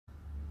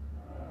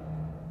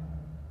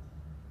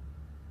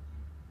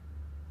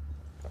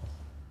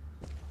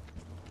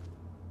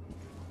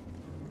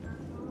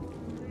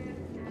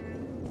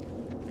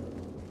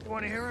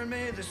Everyone hearing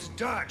me? This is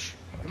Dutch.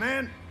 Come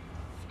in.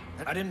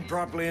 I didn't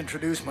properly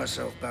introduce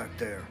myself back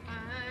there.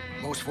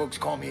 Most folks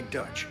call me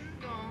Dutch.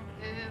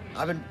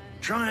 I've been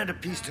trying to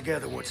piece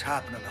together what's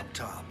happening up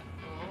top.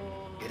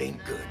 It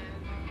ain't good.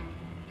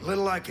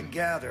 Little I can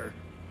gather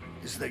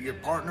is that your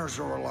partners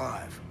are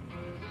alive.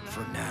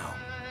 For now.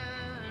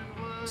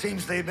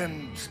 Seems they've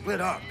been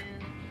split up.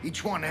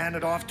 Each one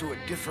handed off to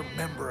a different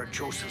member of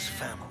Joseph's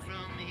family.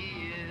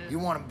 You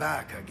want them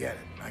back, I get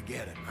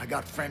it. I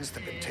got friends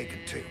that've been taken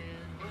too.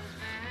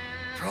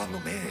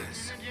 Problem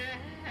is,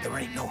 there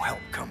ain't no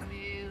help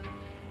coming.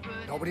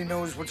 Nobody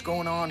knows what's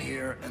going on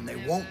here, and they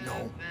won't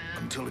know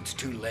until it's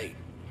too late.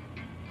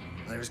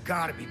 There's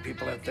gotta be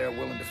people out there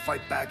willing to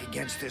fight back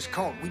against this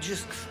cult. We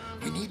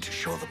need to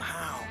show them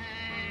how.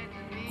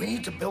 We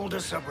need to build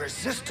us a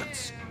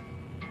resistance.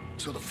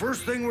 So the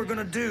first thing we're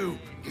gonna do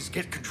is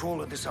get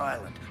control of this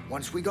island.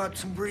 Once we got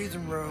some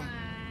breathing room,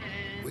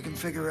 we can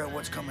figure out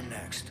what's coming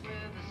next.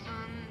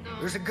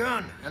 There's a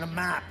gun and a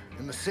map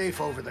in the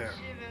safe over there.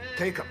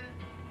 Take them.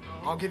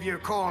 I'll give you a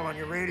call on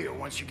your radio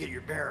once you get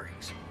your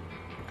bearings.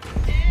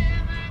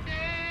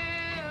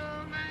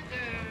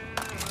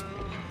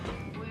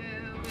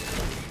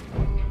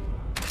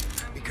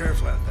 Be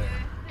careful out there.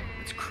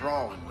 It's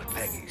crawling with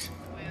Peggies.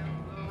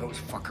 Those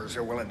fuckers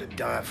are willing to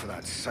die for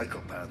that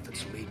psychopath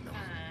that's leading them.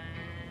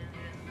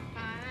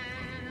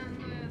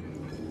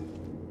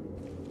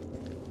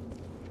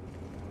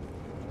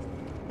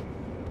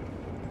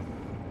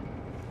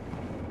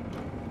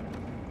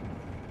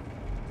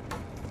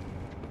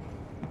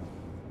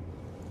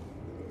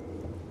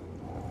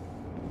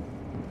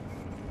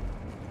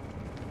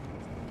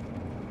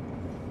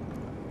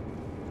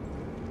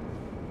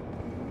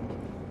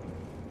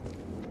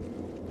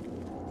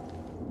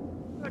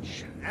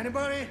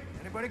 Anybody?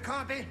 Anybody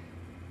copy?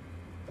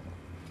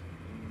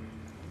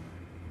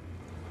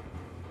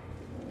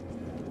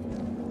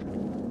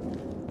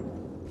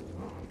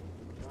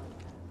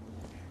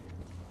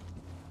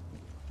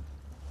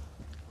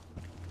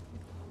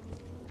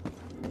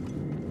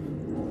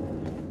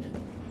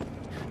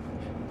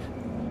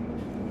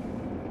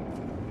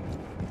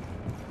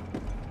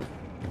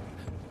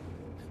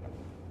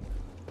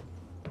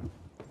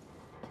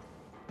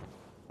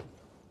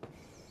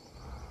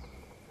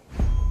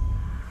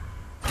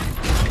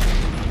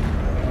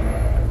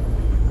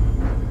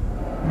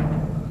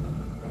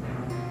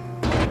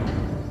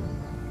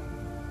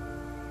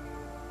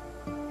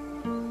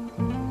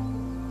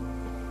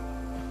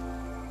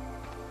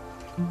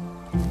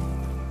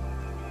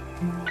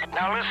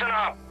 Now listen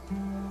up.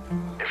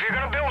 If you're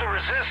gonna build a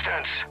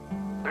resistance,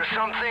 there's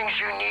some things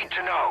you need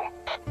to know.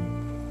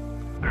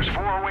 There's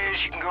 4 ways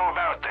you can go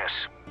about this.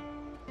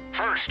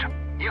 First,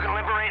 you can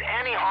liberate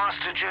any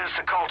hostages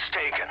the cult's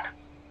taken.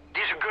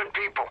 These are good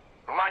people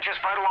who might just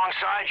fight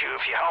alongside you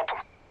if you help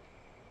them.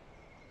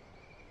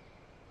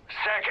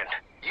 Second,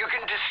 you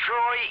can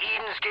destroy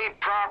Eden's Gate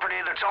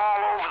property that's all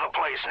over the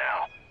place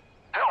now.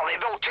 Hell, they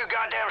built 2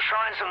 goddamn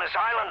shrines on this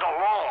island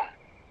alone.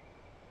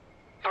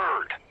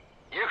 Third,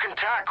 you can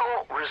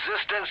tackle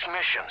resistance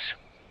missions.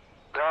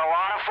 There are a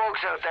lot of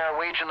folks out there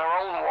waging their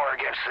own war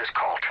against this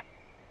cult,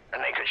 and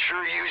they could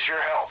sure use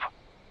your help.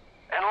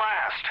 And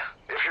last,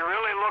 if you're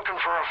really looking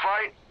for a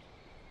fight,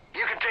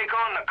 you can take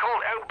on the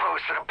cult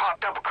outposts that have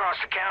popped up across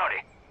the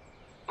county.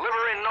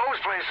 Liberating those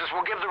places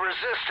will give the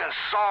resistance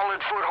solid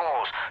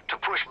footholds to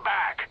push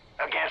back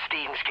against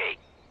Eden's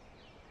Gate.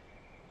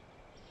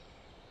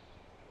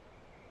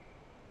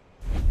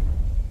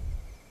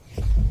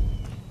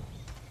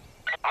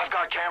 I've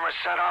got cameras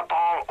set up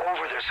all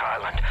over this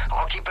island.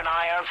 I'll keep an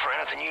eye out for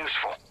anything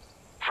useful.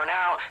 For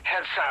now,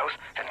 head south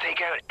and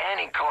take out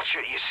any cult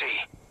shit you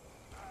see.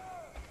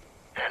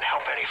 And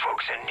help any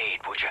folks in need,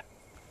 would you?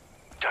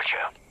 Dutch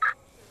out.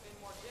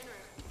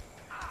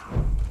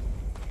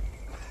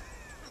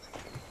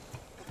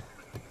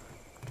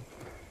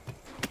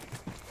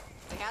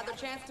 They had their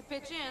chance to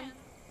pitch in.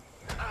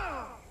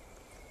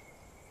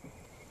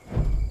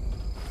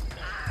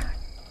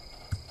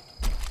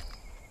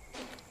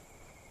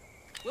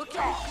 Look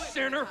out,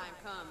 sinner! Time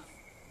comes.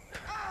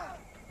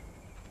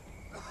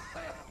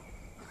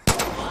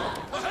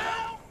 What the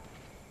hell?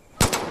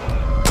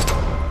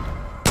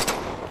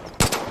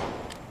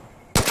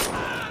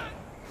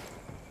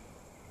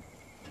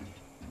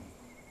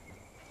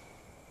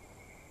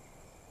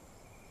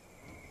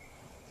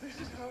 This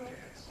is how it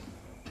is.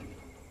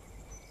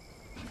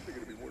 I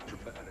figured it'd be more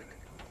dramatic.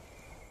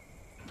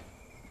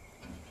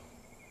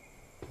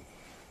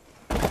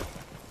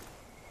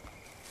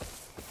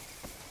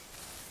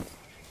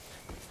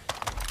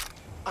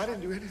 I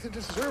didn't do anything to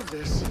deserve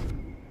this.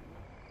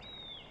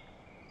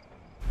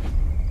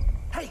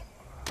 Hey!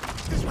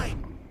 This way!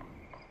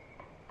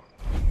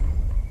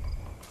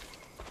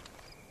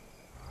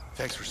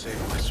 Thanks for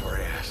saving my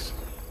sorry ass.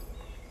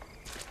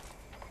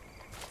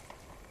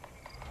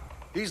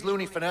 These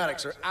loony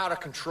fanatics are out of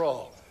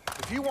control.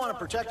 If you want to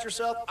protect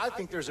yourself, I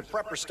think there's a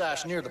prepper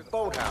stash near the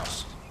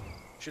boathouse.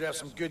 Should have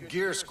some good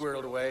gear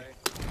squirreled away.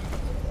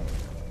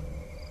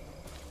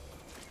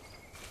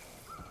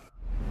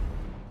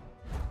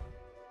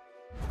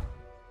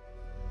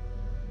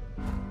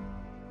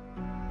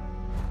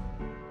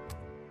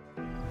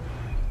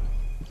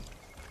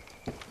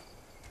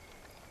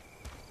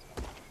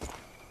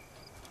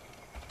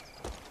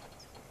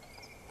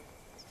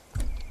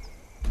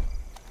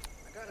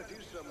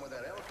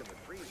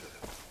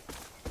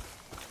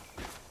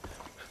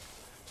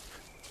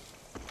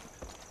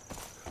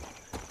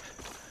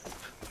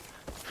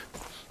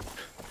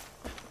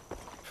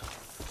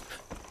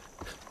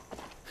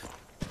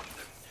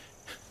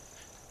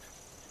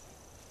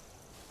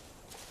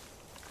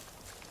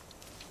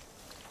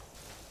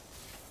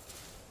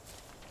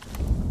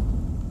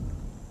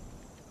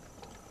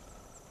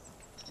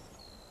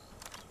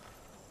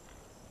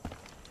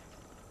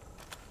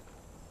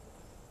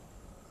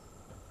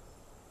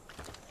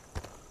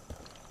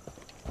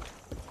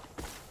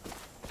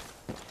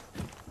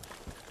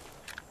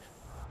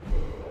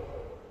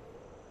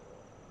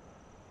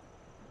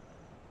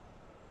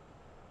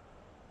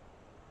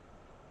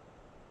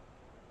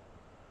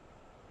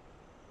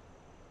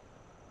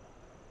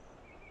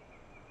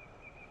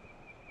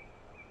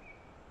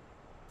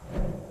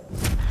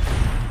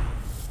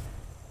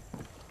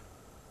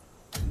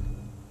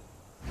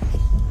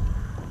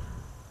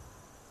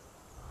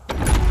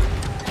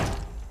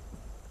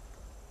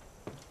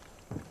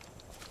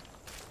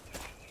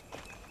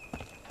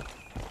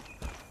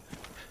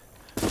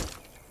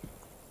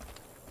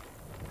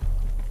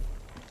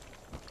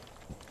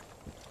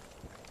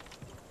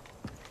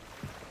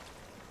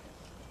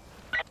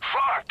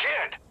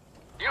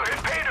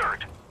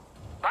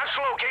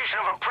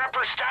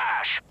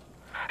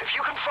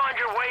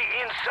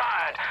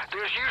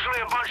 There's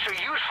usually a bunch of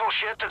useful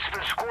shit that's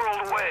been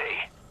squirreled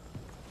away.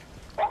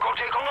 Well, go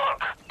take a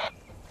look.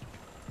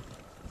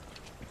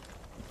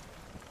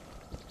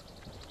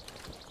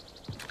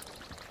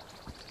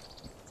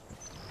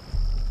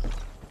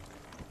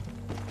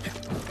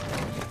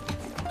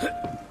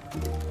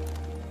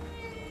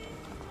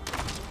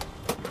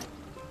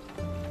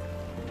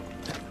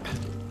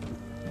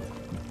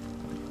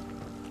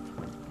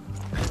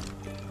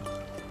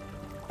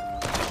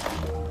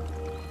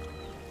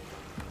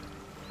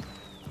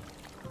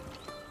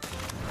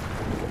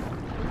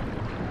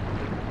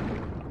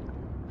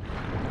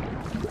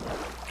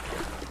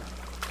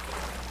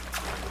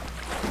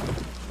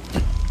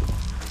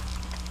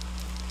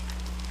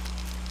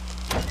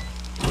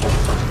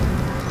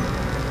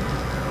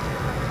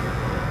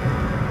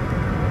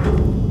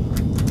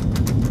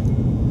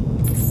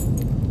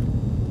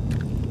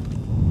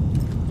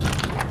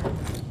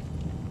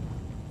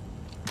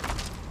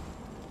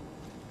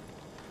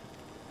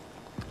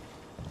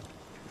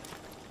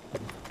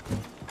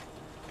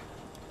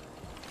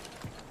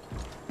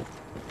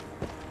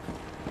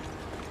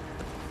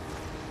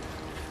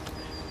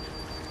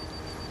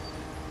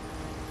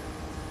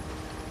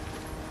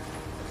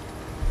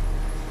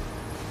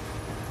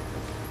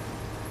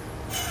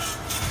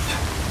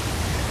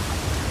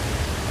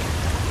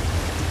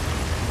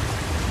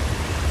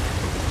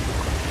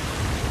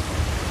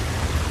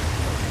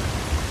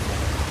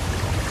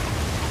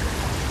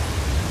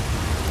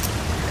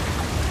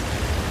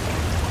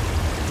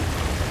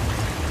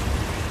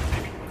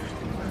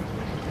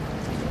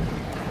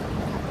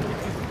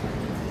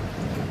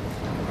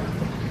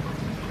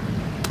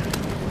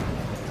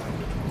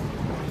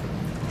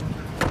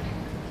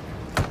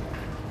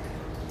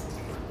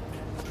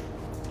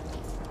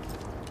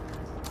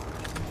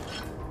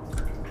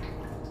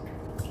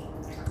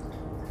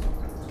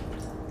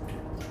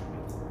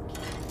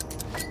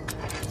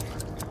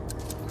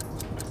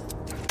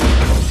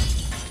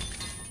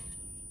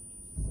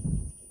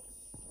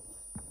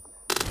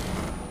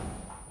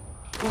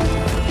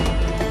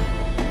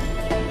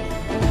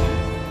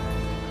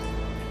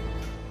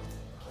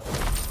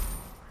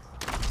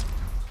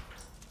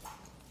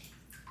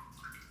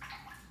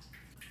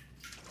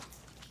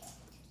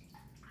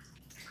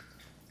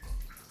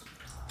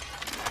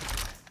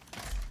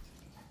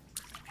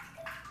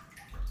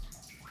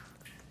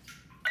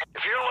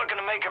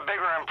 Make a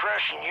bigger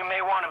impression, you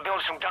may want to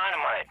build some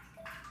dynamite.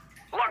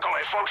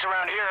 Luckily, folks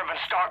around here have been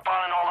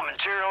stockpiling all the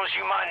materials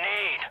you might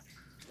need.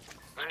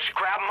 Just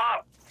grab them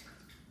up.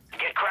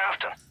 Get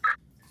crafting.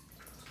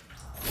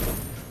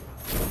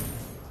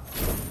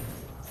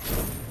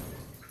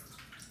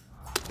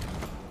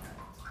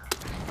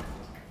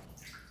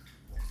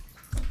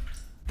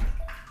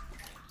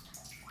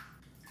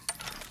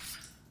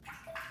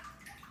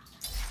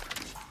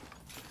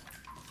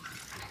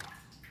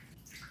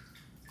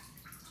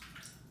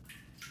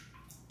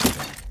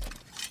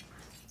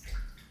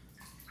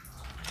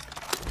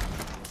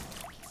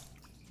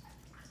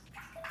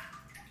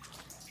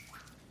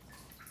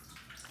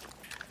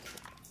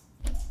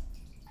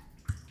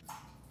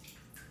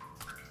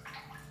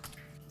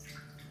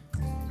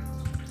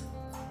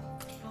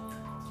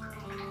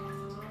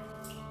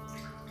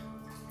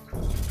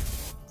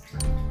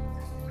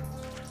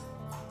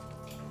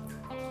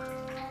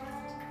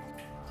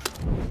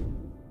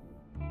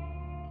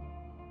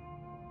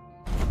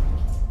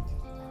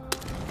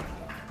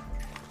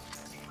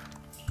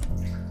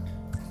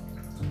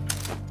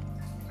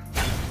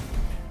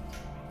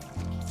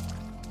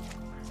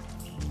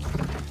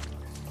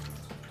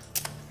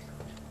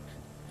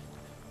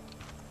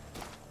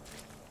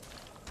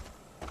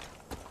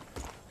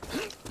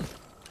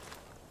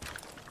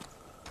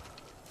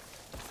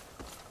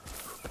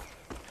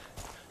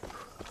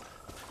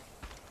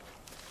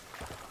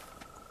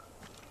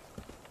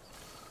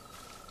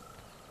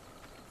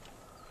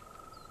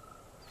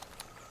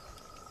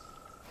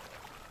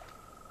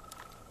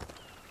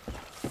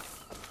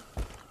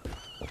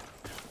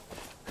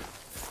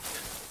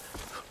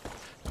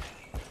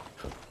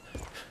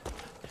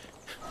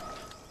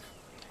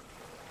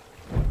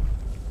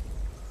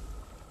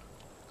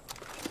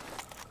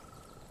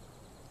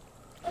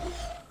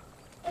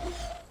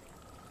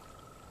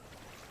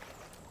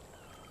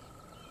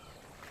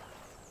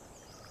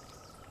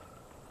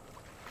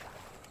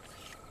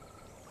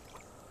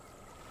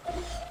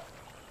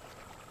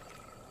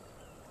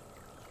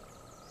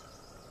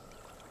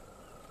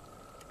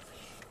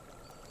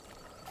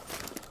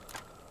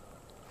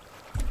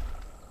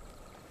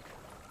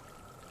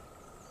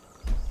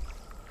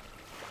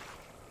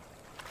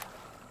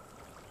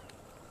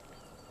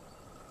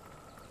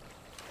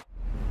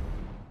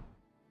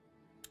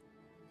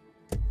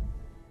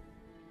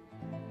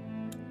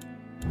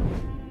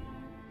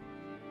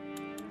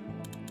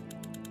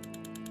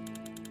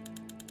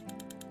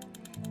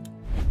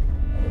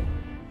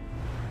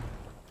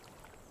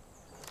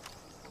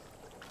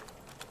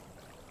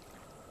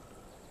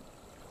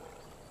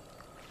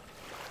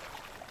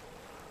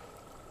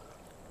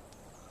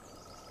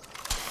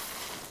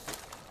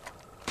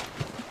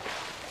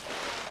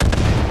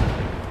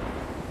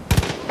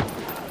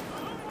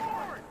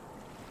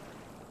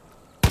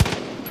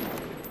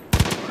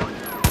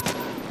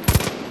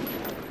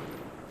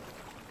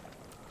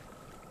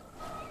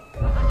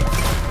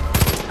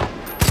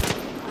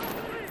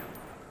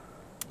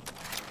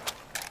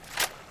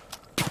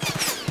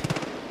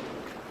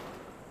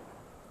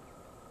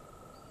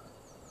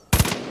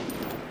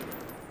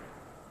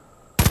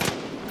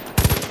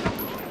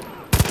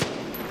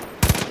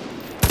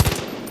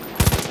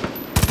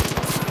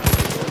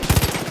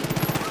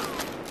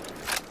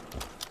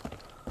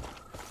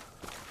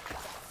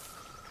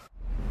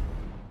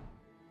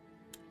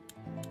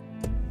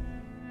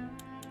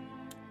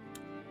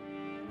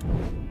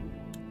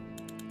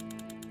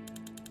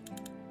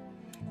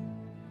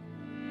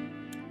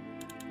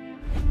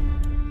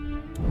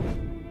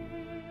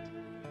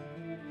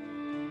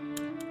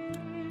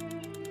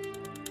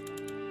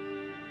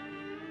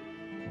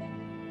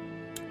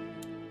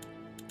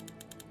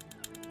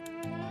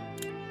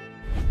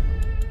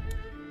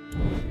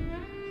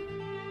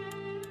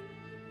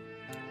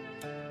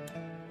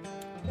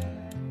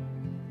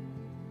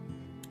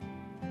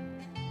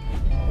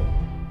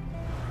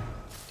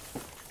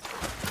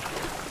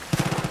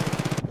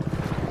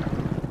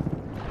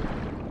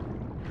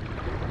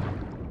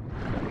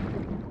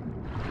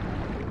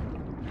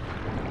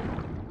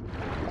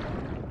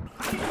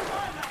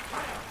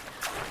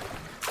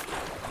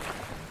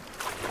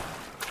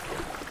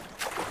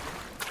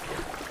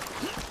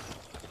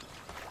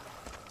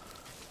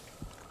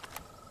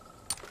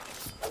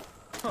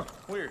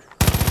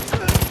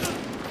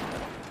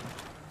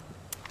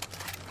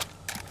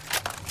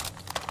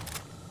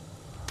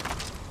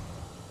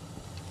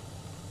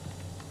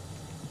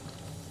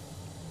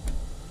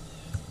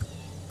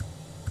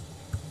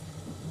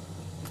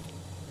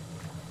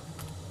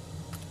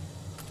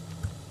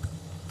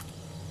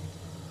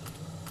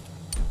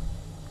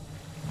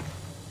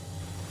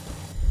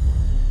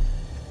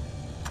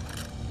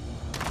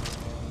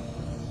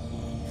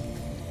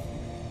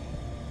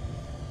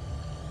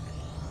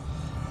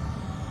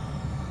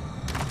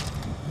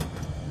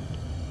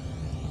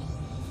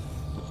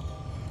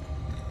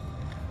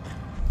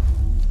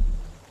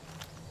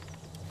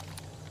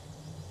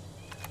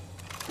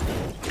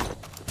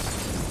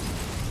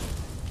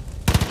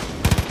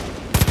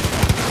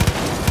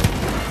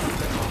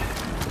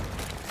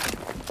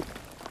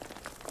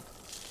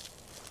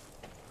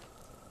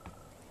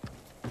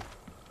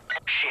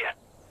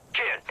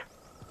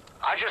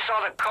 saw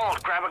the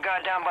cult grab a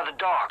guy down by the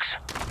docks.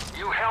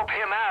 You help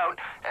him out,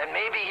 and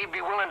maybe he'd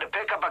be willing to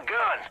pick up a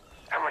gun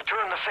and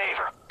return the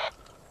favor.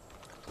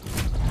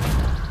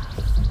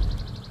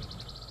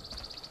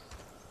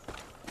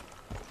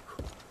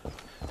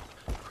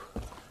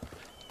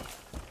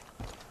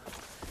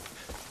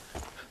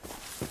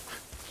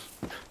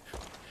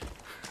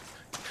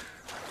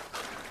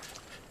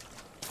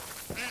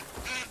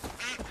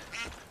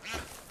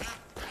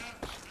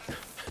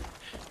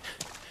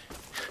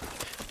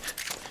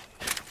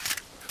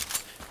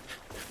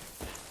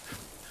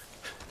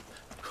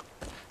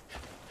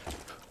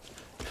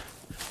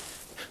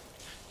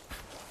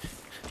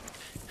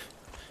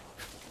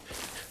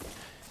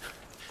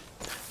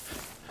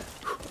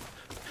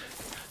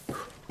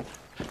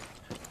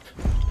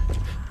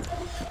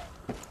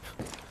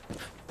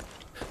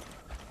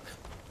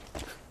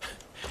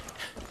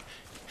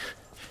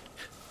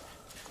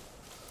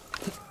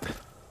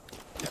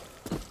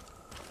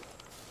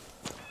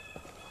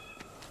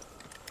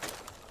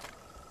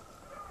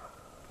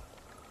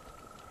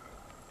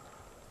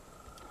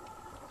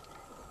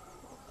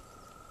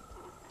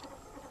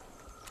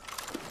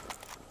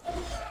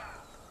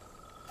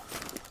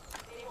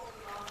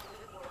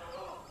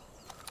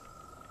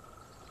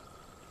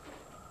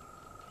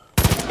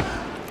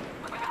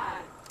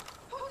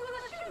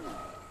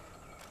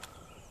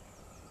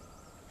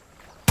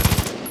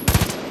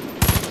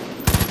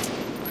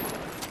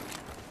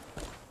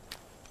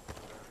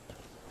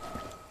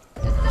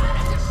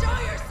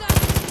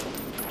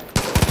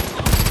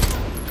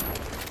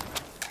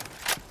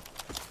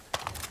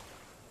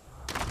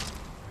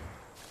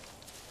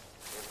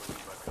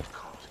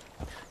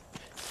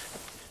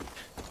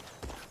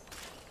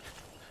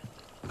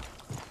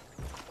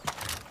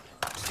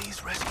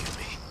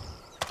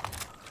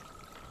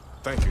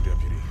 Thank you,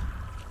 Deputy.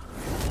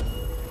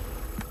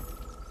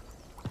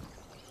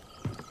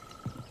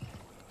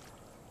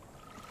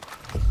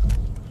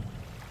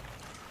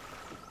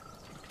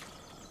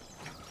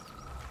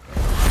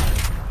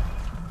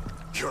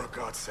 You're a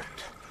godsend.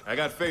 I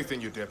got faith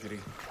in you, Deputy.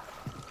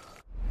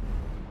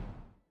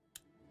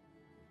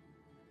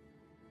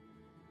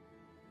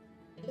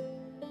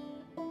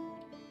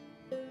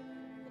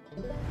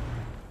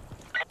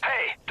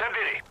 Hey,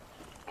 Deputy.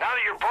 Now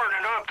that you're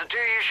partnered up, the two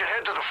of you should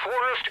head to the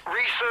Forest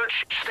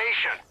Research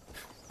Station.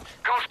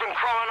 Cult's been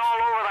crawling all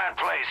over that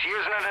place,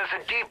 using it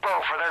as a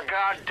depot for their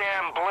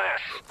goddamn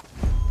bliss.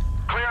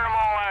 Clear them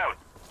all out.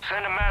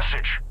 Send a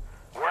message.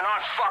 We're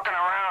not fucking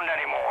around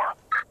anymore.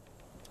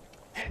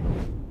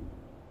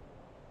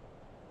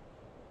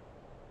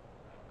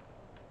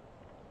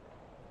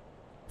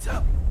 What's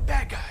up?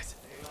 Bad guys.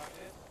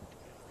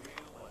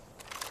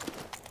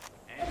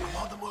 I'm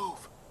on the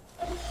move.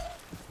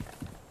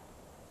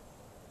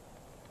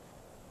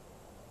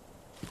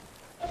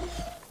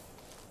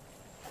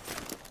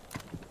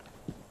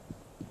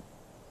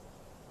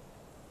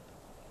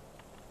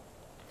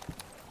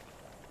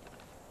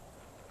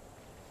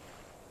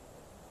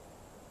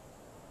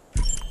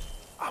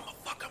 I'ma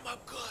fuck him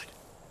up good.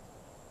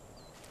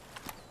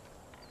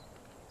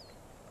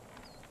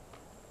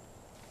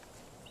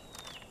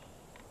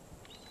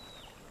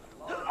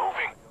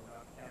 Moving.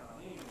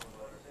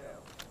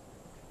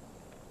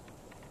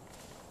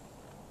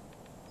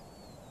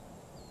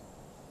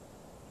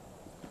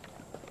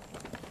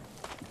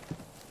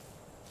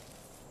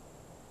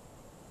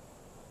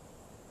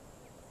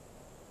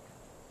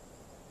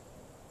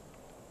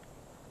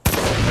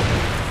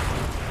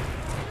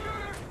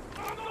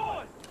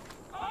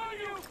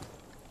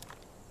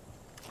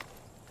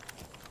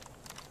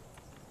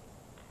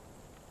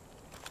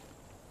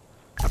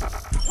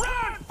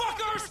 Run,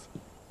 fuckers!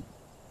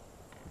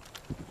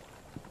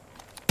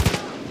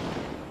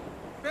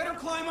 Better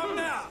climb up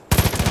now.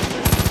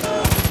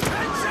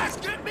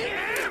 Just get me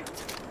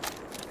amped!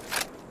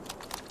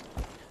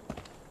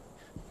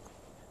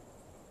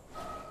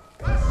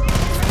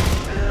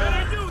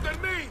 Better you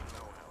than me!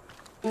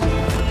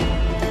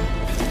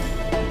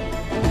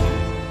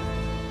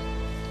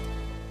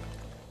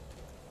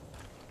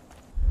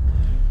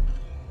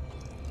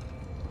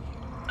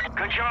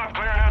 Good job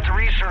clearing out the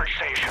research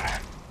station.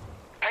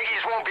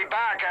 Peggies won't be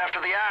back after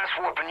the ass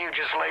whooping you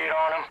just laid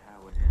on them.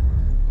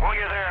 While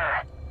you're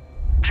there,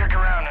 check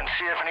around and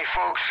see if any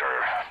folks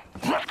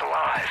are left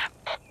alive.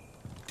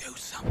 Do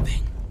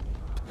something.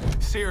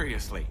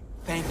 Seriously,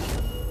 thank you.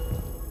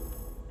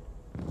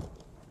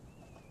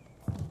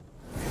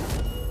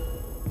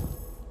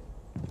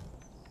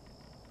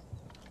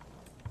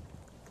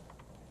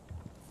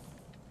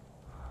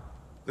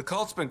 The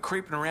cult's been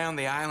creeping around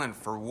the island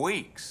for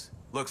weeks.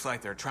 Looks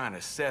like they're trying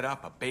to set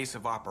up a base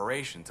of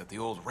operations at the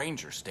old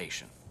ranger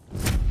station.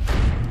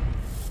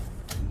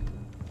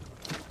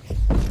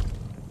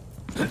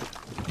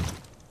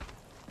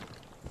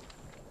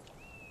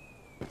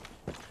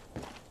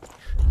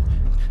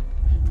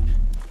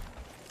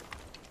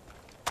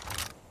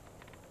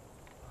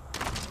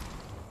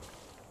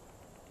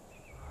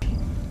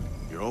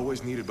 You're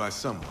always needed by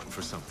someone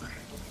for something.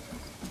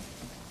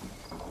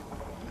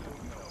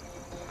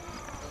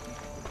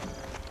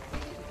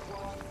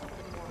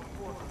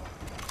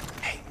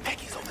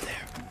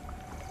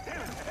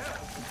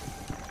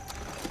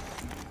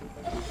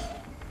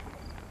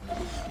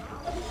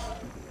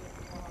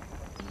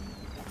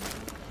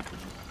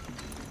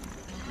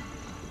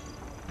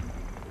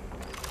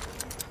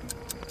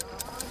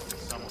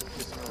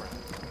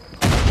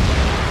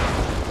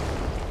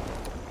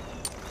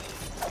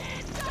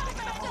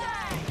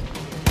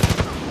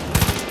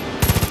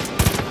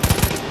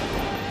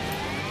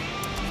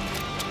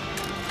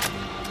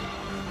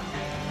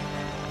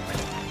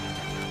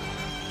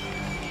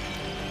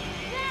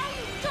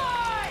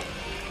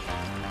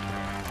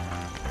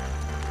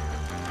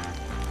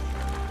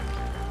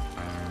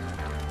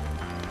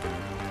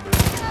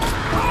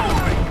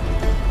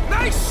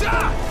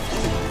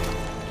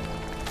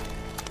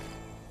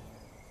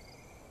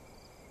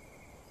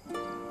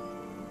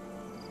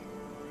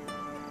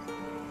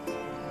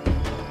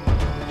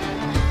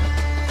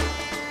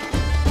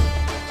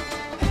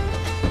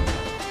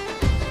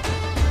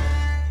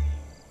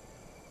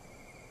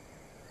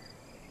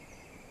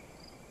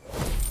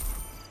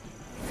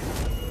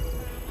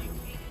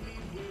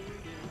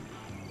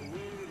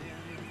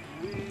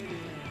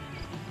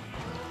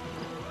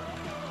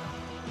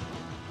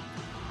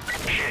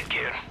 Shit,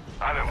 kid.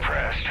 I'm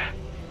impressed.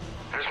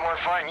 There's more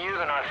fighting you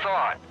than I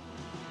thought.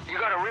 You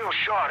got a real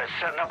shot at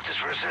setting up this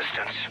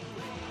resistance.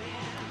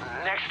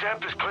 Next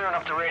step is clearing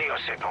up the radio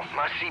signal.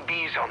 My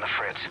CB's on the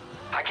fritz.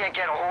 I can't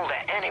get a hold of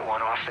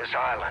anyone off this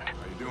island.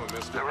 How you doing,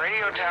 mister? The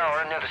radio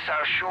tower near the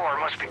South Shore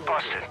must be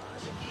busted.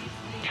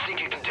 You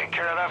think you can take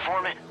care of that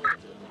for me?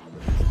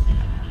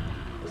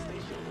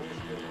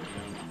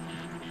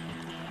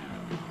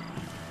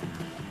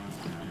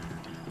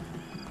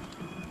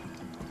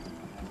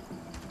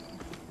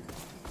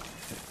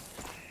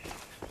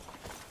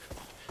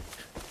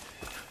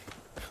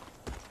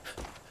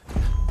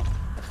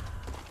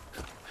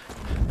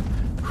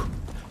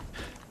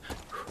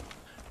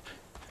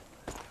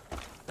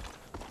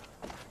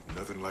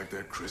 Nothing like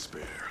that crisp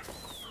air.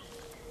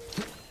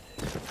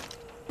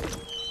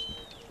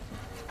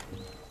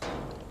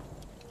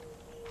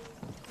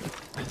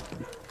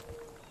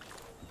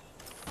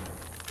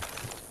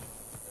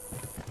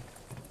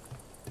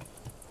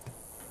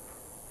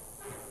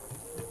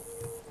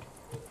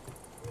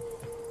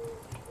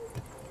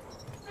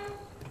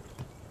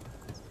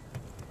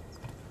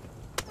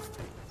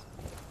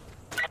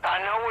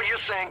 I know what you're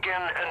thinking,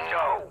 and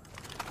no.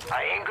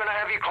 I ain't gonna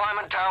have you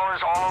climbing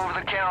towers all over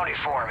the county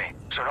for me,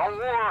 so don't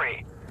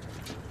worry.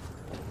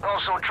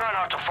 Also, try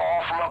not to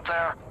fall from up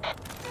there.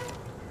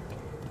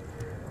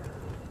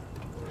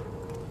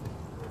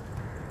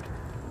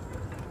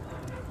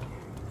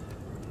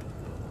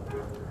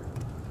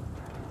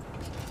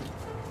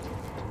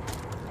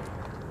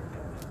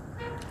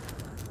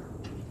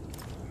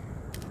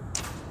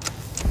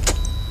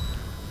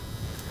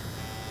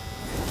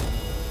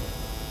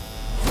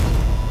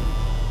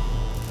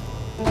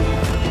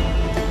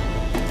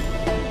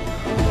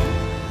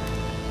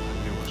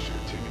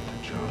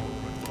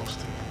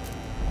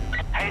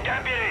 Hey,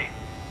 Deputy!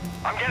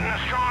 I'm getting a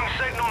strong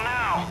signal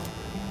now.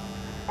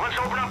 Let's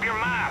open up your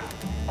map.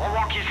 I'll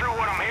walk you through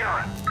what I'm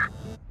hearing.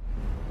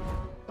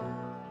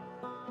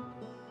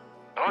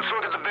 Let's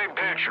look at the big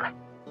picture.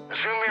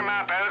 Zoom your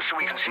map out so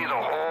we can see the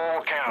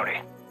whole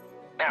county.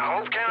 Now,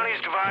 Hope County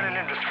is divided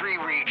into 3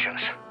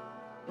 regions.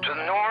 To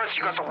the north,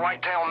 you got the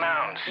Whitetail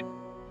Mountains.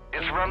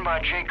 It's run by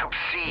Jacob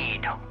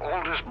Seed,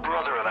 oldest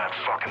brother of that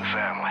fucking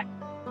family.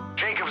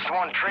 Jacob's the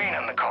one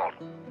training the cult,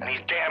 and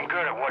he's damn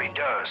good at what he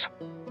does.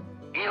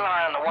 Eli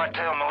and the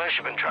Whitetail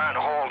Militia have been trying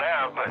to hold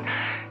out, but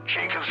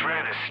Jacob's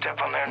ready to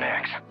step on their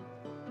necks.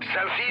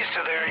 Southeast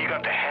of there, you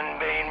got the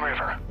Henbane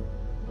River.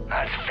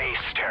 That's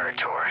Faith's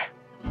territory.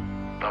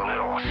 The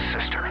Little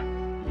Sister.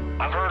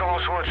 I've heard all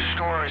sorts of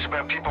stories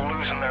about people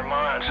losing their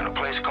minds in a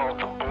place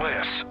called the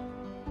Bliss.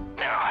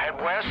 Now,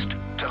 head west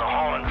to the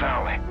Holland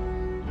Valley.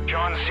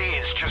 John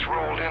Seeds just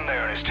rolled in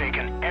there and has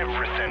taken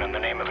everything in the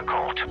name of the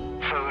cult.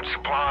 Food,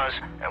 supplies,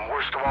 and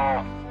worst of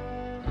all,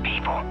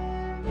 people.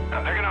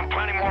 Now, they're gonna have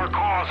plenty more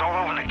calls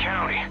all over the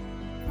county.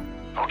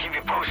 I'll keep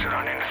you posted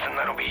on anything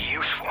that'll be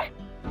useful.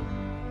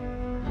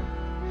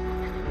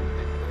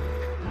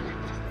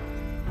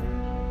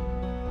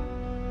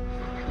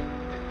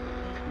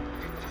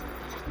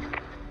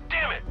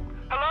 Damn it!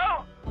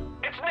 Hello?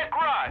 It's Nick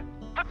Rod.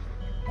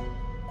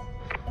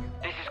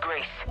 This is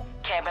Grace,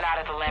 camping out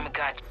at the Lamb of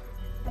God.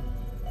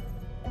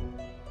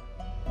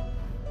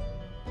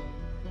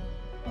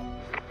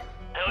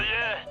 Hell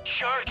yeah,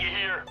 Sharky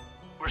here.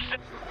 We're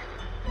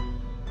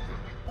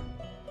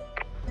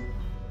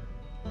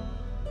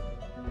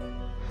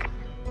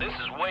This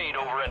is Wade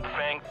over at the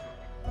Fang.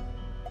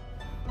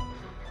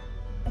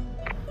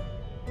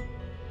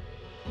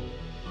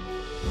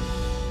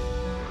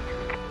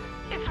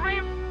 It's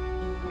Ray.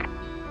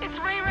 It's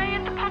Ray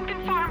at the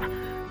pumpkin farm.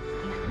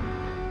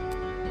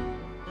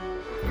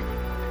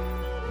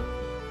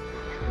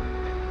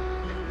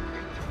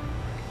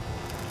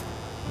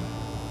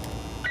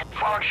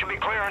 Fog should be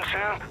clearing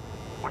soon,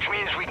 which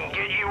means we can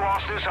get you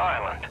off this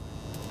island.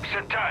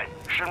 Sit tight.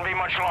 Shouldn't be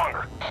much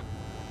longer.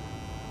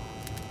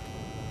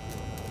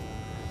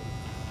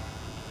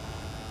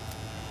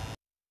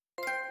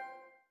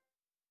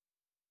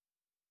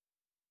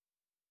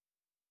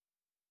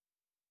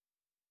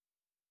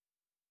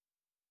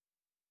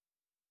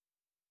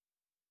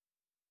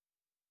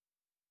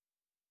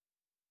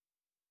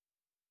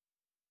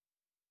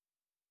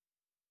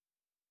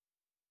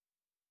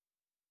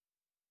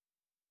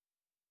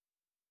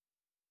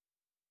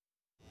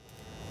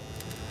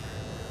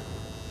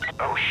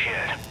 Oh,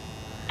 shit.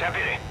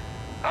 Deputy,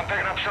 I'm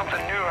picking up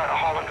something new out of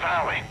Holland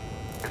Valley.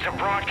 It's a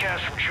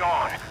broadcast from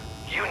John.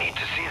 You need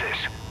to see this.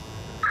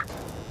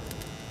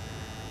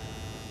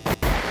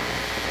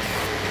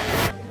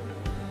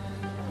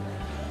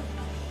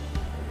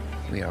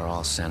 We are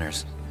all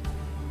sinners.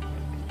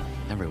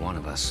 Every one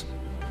of us.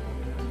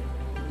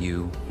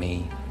 You,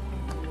 me.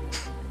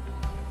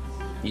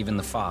 Even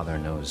the Father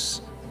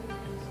knows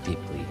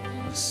deeply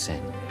of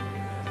sin.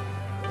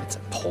 It's a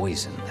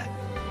poison that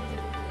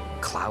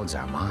clouds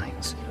our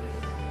minds.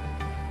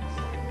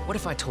 What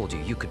if I told you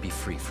you could be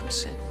free from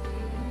sin?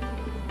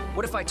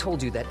 What if I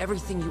told you that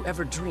everything you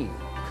ever dreamed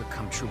could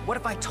come true? What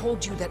if I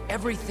told you that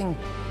everything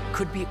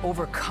could be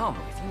overcome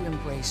if you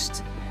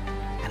embraced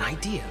an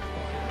idea?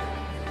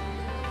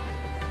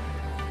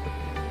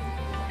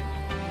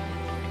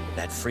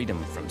 That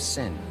freedom from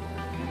sin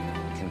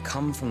can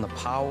come from the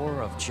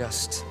power of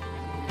just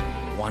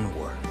one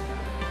word.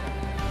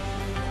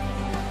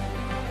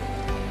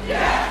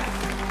 Yes!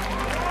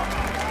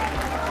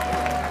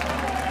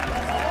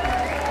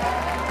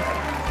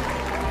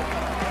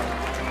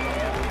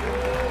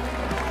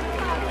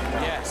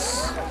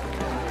 Yes.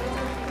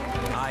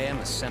 I am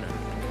a sinner.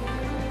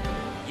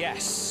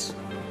 Yes.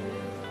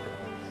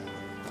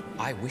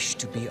 I wish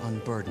to be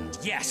unburdened.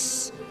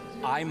 Yes.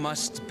 I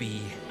must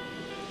be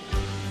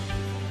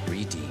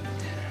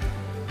redeemed.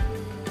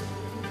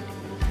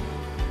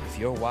 If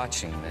you're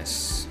watching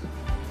this,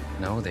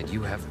 know that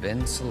you have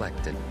been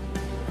selected.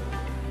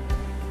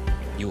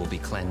 You will be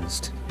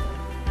cleansed,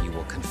 you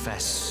will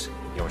confess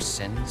your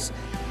sins,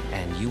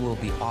 and you will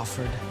be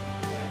offered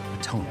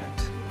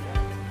atonement.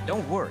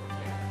 Don't worry.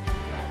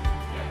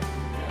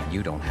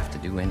 You don't have to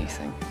do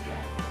anything.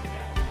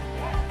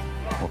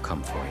 We'll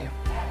come for you.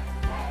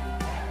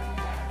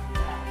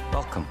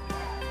 Welcome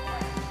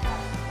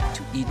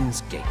to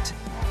Eden's Gate.